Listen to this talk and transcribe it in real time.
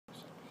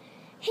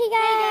Hey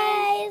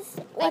guys!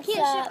 What's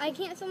up? I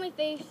can't show my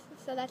face,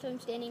 so that's why I'm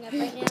standing up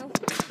right now.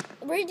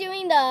 We're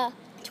doing the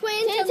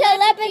Twin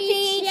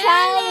telepathy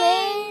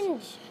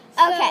challenge.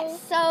 Okay,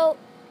 so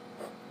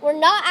we're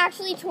not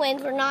actually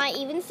twins. We're not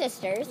even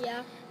sisters.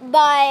 Yeah.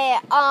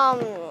 But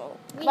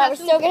we're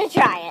still gonna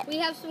try it. We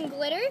have some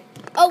glitter.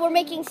 Oh, we're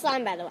making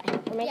slime, by the way.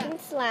 We're making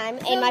slime,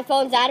 and my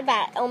phone's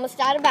almost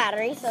out of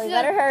battery, so we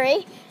better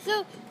hurry.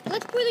 So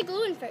let's pour the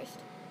glue in first.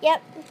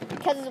 Yep,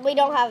 because we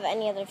don't have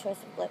any other choice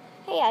of glue.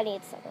 Hey, I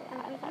need some of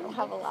that. I don't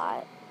have a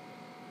lot.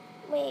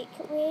 Wait.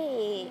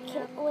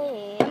 I'm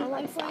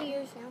pouring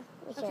yours now.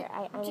 Here, Okay.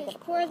 I'm Just gonna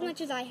pour as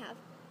much as I have.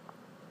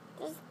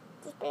 Just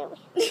barely.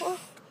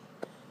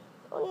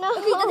 Oh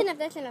no. Okay,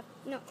 that's enough.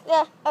 No.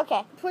 Yeah.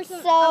 Okay. Pour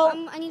some.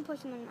 So I need to pour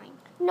some on mine.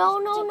 No.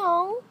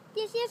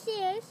 Yes.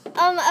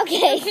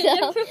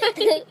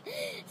 Okay.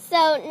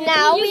 So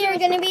now we are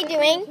gonna be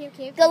doing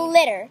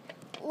glitter.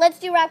 Let's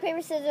do rock,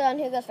 paper, scissors on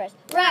who goes first.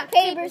 Rock,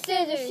 paper,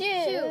 scissors,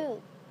 shoot.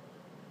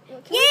 Yay!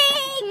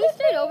 Can we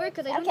start over?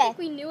 Because I don't think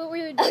we knew what we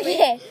were doing.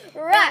 Okay.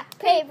 Rock,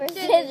 paper,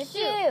 scissors,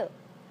 shoot.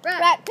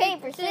 Rock,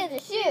 paper,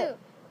 scissors, shoot.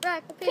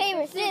 Rock,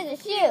 Paper,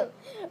 scissors, shoot.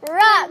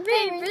 Rock,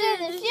 paper,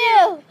 scissors,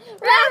 shoot.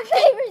 Rock,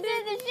 paper,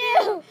 scissors,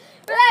 shoot.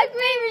 Rock,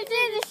 paper,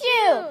 scissors,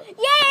 shoot.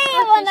 Yay!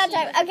 I won that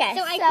time. Okay.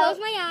 So I close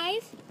my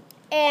eyes.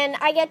 And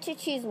I get to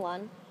choose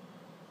one.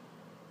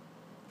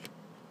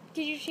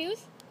 Did you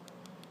choose?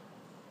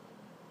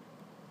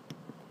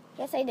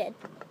 Yes, I did.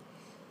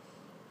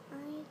 I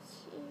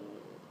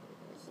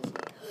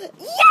choose.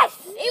 Yes!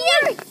 It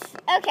worked!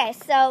 Okay,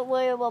 so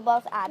we will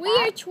both add We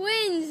are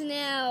twins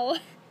now.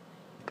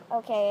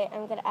 Okay,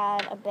 I'm going to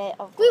add a bit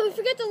of... Wait, we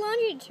forgot the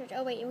laundry detergent.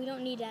 Oh, wait, we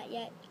don't need that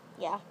yet.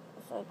 Yeah,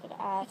 so we could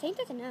I add... think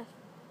that's enough.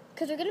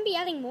 Because we're going to be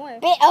adding more.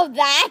 Bit of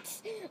that?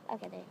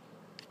 Okay, there.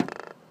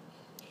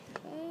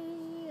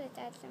 Okay, let's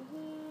add some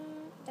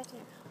here. That's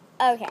enough.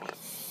 Okay,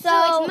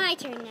 so it's my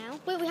turn now.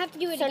 Wait, we have to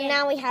do it again. So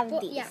now we have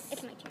these. Yeah,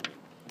 it's my turn now.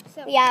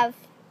 So we have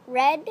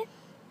red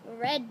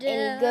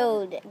and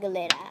gold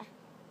glitter.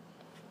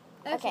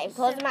 Okay,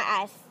 close my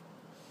eyes.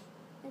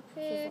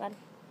 This one.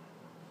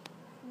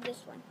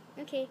 This one.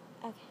 Okay.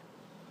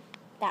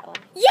 That one.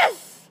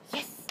 Yes!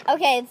 Yes!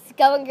 Okay, it's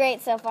going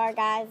great so far,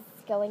 guys.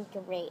 It's going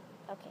great.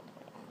 Okay,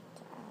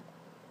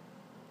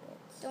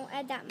 don't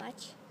add that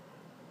much.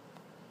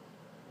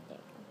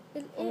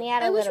 Only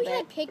add a little bit. I wish we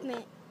had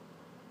pigment.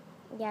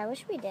 Yeah, I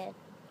wish we did.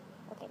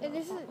 Okay.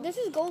 This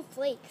is gold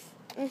flakes.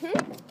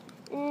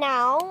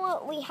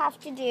 Now we have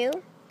to do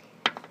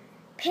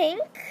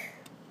pink,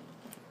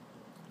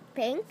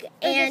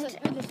 and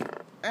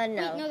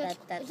no, wait,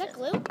 that's is that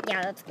glue?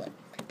 Yeah, that's glue.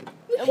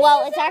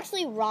 Well, it's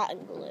actually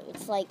rotten glue.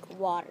 It's like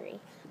watery.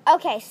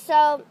 Okay,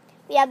 so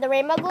we have the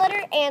rainbow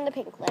glitter and the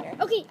pink glitter.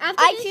 Okay,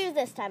 I choose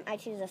this time.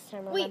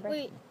 Remember?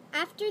 Wait.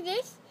 After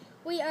this,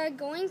 we are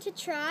going to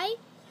try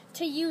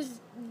to use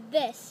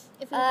this.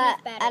 If we have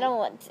enough battery. I don't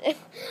want to.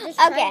 Just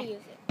try to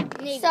use it.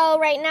 Maybe. So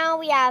right now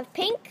we have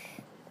pink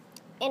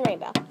and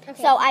rainbow.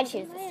 Okay, so I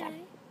choose this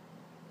time.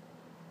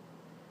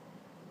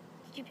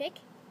 Did you pick?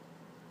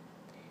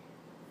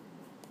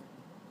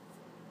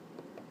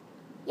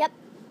 Yep.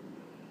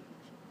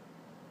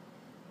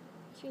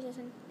 Choose this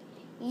one.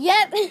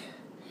 Yep.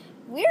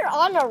 We're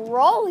on a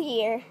roll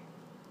here.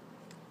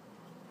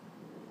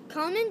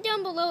 Comment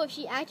down below if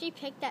she actually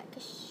picked that,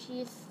 because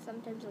she is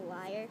sometimes a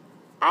liar.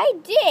 I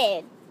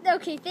did.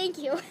 Okay, thank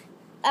you.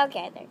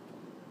 Okay, there.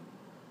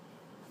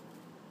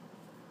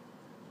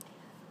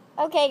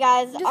 Okay,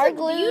 guys, our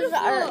glues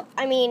our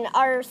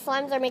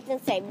slimes are making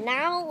the same.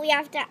 Now we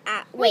have to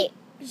add, wait.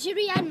 Should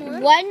we add more?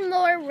 One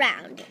more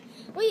round.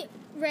 Wait,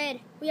 red.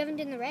 We haven't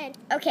done the red.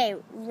 Okay,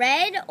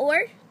 red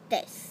or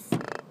this?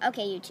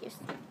 Okay, you choose.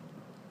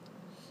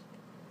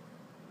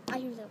 I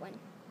choose that one.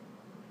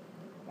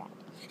 Red.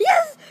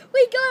 Yes!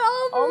 We got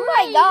all of them. Oh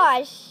my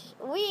gosh.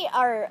 We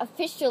are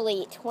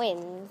officially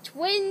twins.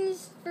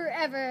 Twins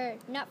forever.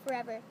 Not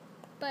forever,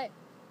 but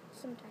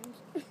sometimes.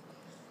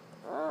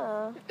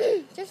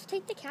 Just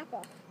take the cap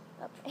off.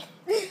 Okay.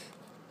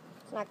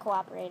 It's not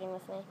cooperating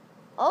with me.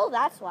 Oh,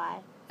 that's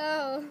why.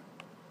 Oh.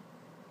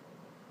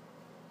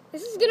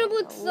 This is going to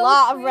look so pretty. A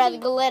lot of red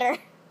glitter.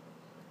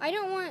 I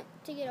don't want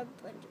to get a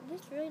bunch.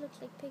 This really looks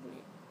like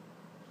pigment.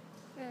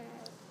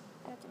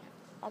 That's enough.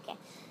 Okay.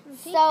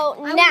 So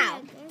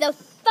now, the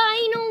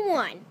final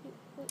one.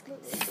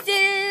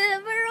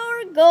 Silver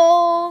or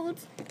gold?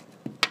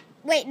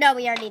 Wait, no,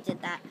 we already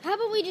did that. How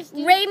about we just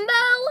do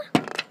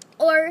rainbow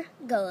or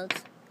gold?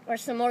 Or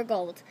some more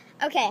gold.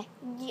 Okay,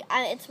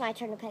 it's my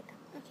turn to pick.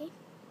 Okay.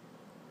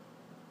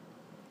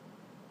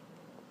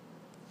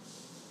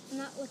 I'm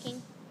not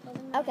looking.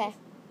 Okay.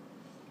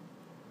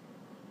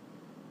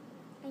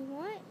 I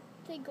want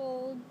the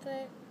gold,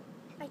 but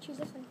I choose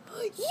this one.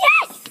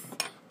 Yes!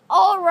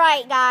 All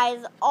right,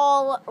 guys.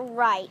 All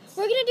right.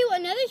 We're going to do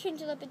another twin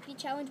telepathy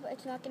challenge, but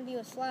it's not going to be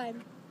with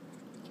slime.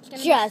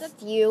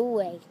 Just you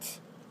wait.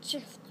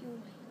 Just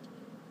you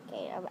wait.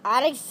 Okay, I'm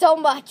adding so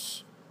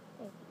much.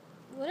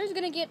 There's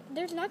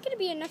not going to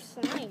be enough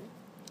slime.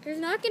 There's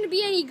not going to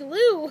be any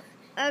glue.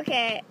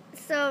 Okay,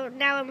 so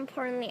now I'm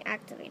pouring the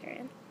activator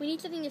in. We need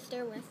something to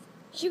stir with.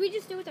 Should we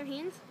just do it with our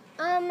hands?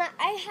 I'm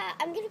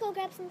gonna go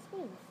grab some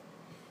spoons.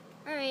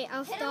 All right,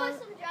 I'll Hit stall. him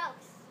with some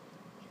jokes.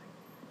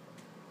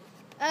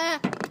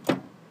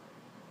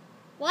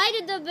 Why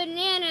did the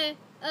banana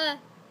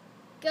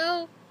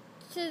go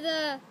to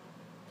the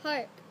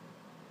park?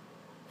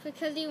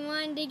 Because he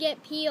wanted to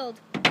get peeled.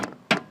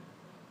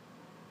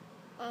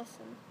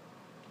 Awesome.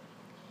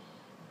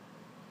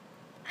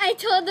 I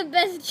told the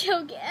best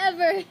joke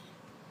ever.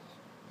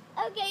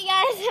 Okay,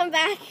 guys, I'm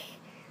back.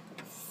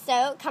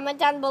 So, comment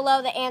down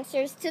below the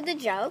answers to the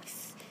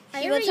jokes.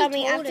 She will tell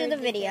me after the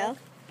video.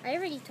 I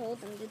already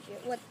told them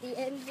what the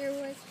answer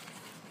was.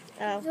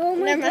 Oh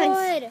my never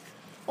mind. god.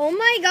 Oh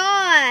my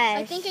gosh.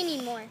 I think I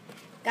need more.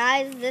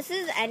 Guys, this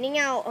is ending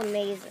out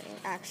amazing,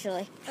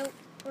 actually. Oh,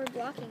 we're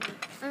blocking it.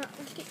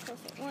 Let's get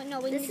closer. Oh, no,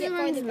 we This need to get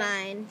farther one's back.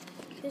 mine.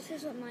 This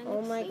is what mine Oh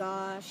looks my like.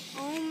 gosh.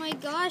 Oh my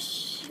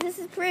gosh. This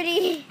is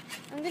pretty.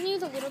 I'm going to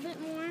use a little bit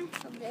more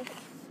of this.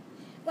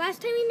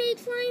 Last time we made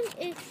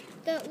slime,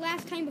 the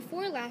last time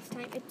before last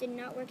time, it did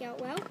not work out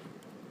well.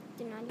 It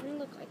did not even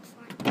look like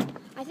slime.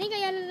 I think I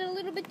added a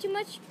little bit too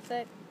much,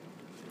 but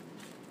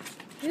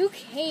who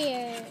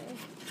cares?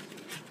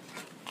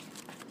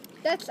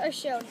 That's our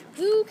show now.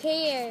 Who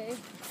cares?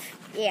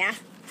 Yeah.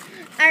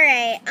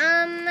 Alright,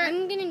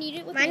 I'm going to need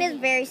it with mine my is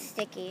hand. very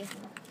sticky.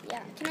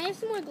 Yeah. Can I have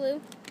some more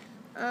glue?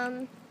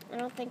 I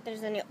don't think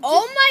there's any.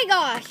 Oh my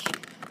gosh!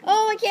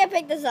 Oh, I can't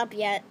pick this up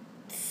yet.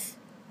 It's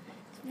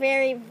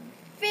very,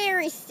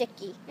 very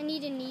sticky. I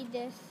need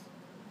this.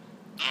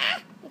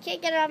 I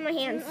can't get it out of my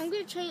hands. I'm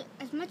going to try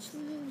as much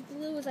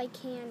glue as I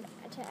can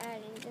to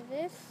add into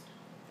this.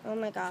 Oh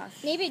my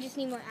gosh. Maybe I just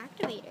need more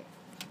activator.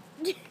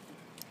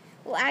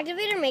 Will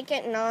activator make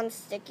it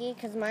non-sticky?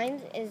 Because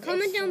mine is.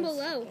 Comment down so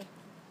below. sticky.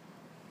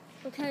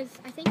 Because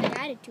I think I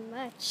added too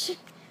much.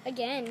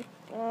 Again.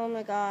 Oh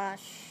my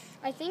gosh.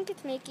 I think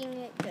it's making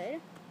it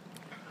good.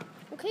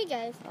 Okay,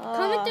 guys.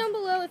 Comment down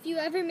below if you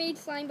ever made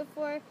slime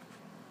before.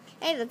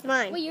 Hey, that's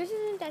mine. Wait, yours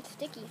isn't that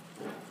sticky.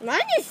 Mine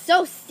is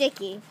so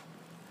sticky.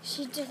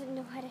 She doesn't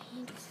know how to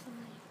handle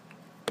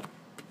slime.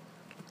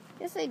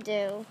 Yes, I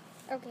do.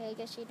 Okay, I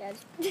guess she does.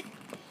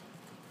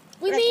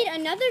 We made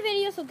another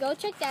video, so go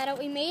check that out.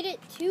 We made it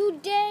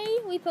today.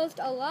 We post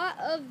a lot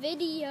of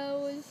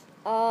videos.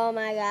 Oh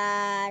my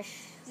gosh.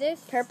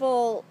 This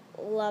Purple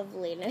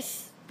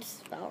loveliness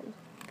spelled.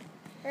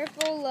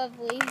 purple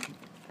lovely.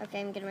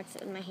 Okay, I'm gonna mix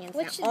it with my hands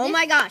Which now. Oh this-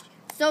 my gosh,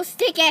 so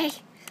sticky,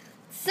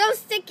 so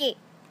sticky.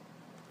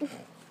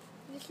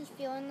 This is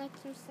feeling like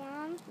some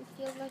slime. It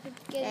feels like it's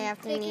getting I have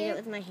to thicker. knead it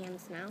with my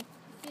hands now.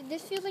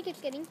 This feels like it's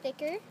getting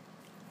thicker.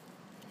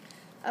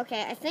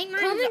 Okay, I think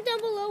mine's... Comment down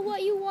below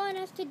what you want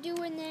us to do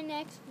in the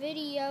next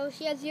video.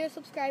 She has 0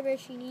 subscribers.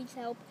 She needs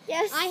help.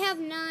 Yes. I have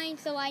 9,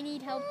 so I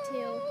need help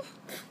too.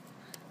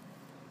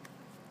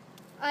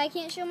 I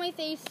can't show my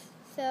face,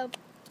 so...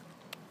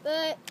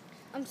 But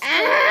I'm still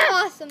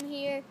awesome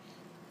here.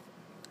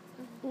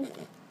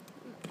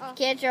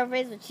 Can't show her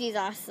face, but she's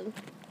awesome.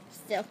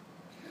 Still.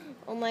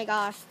 Oh my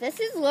gosh, this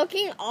is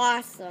looking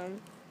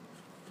awesome.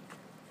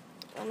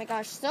 Oh my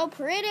gosh, so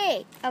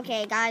pretty.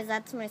 Okay, guys,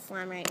 that's my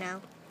slime right now.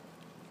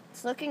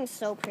 It's looking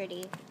so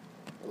pretty.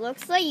 It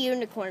looks like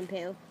unicorn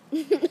poo.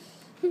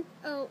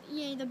 Oh,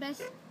 yeah, the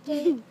best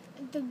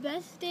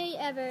day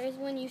ever is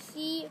when you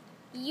see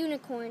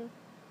unicorn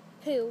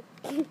poo.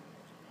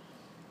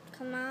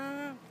 Come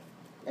on.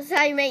 That's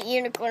how you make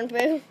unicorn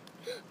poo.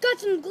 Got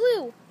some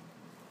glue.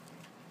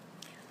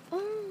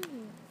 Oh,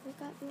 we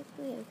got more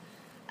glue.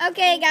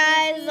 Okay,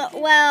 guys.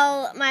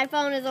 Well, my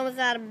phone is almost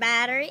out of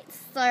battery,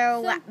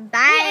 so bye. Wait,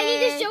 I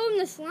need to show him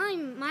the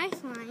slime, my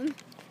slime.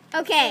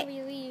 Okay.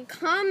 Before we leave.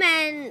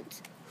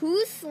 Comment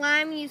whose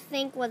slime you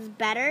think was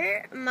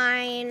better.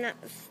 Mine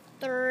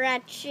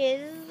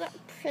stretches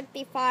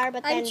pretty far,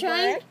 but then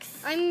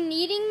works. I'm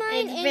kneading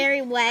mine. It's and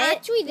very wet.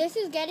 Actually, this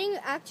is getting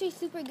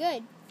super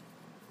good.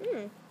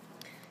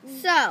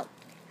 So,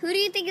 who do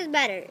you think is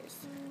better?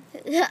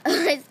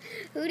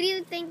 Who do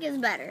you think is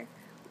better?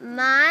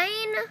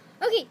 Mine.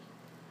 Okay.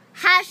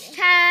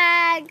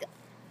 Hashtag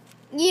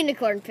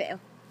unicorn poo.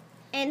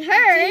 And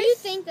hers. Do you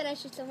think that I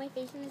should show my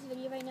face in this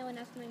video right now and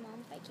ask my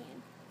mom if I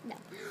can? No.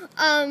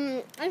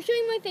 I'm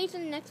showing my face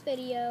in the next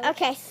video.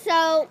 Okay,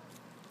 so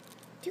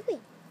do it.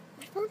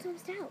 My phone's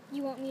almost out.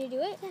 You want me to do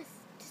it? Yes.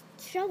 Just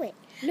show it.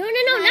 No,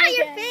 not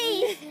your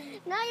Okay.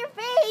 face. Not your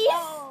face.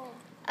 Oh.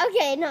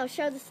 Okay, no,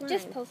 show the slime.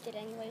 Just post it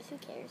anyways. Who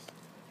cares?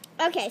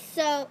 Okay,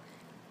 so That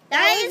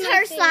that was is my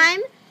her face.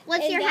 slime.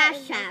 What's And your that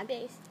is my hashtag?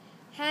 face.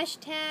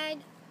 Hashtag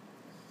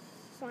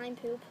slime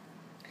poop.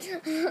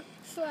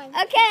 Slime.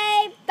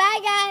 Okay, bye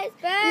guys.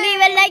 Bye.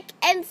 Leave a like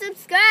and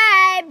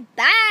subscribe.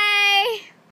 Bye.